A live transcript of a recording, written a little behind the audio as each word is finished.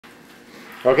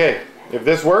Okay, if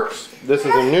this works, this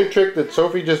is a new trick that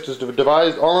Sophie just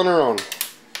devised all on her own.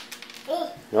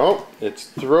 No, it's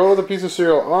throw the piece of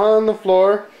cereal on the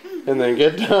floor and then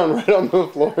get down right on the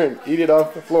floor and eat it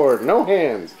off the floor. No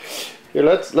hands. Here,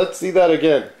 let's see that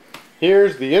again.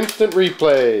 Here's the instant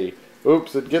replay.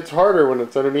 Oops, it gets harder when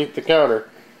it's underneath the counter.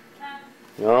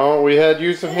 No, we had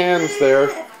use of hands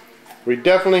there. We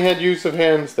definitely had use of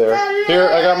hands there. Here,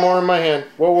 I got more in my hand.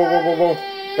 Whoa, whoa, whoa, whoa,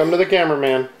 whoa. Come to the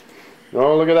cameraman.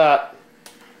 Oh, look at that.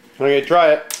 Okay,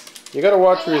 try it. You gotta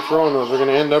watch where you're throwing those. We're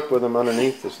gonna end up with them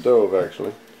underneath the stove,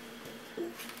 actually.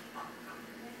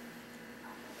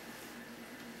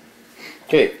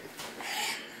 Okay.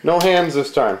 No hands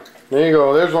this time. There you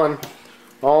go. There's one.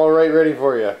 All right, ready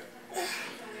for you.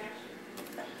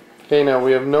 Okay, now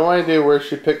we have no idea where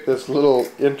she picked this little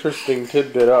interesting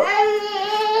tidbit up.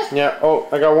 Yeah, oh,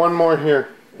 I got one more here.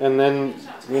 And then,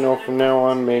 you know, from now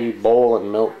on, maybe bowl and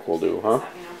milk will do, huh?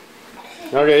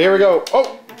 Okay, here we go.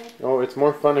 Oh! Oh, it's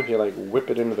more fun if you, like, whip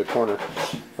it into the corner.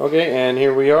 Okay, and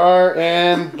here we are,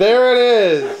 and there it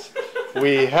is!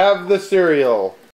 We have the cereal.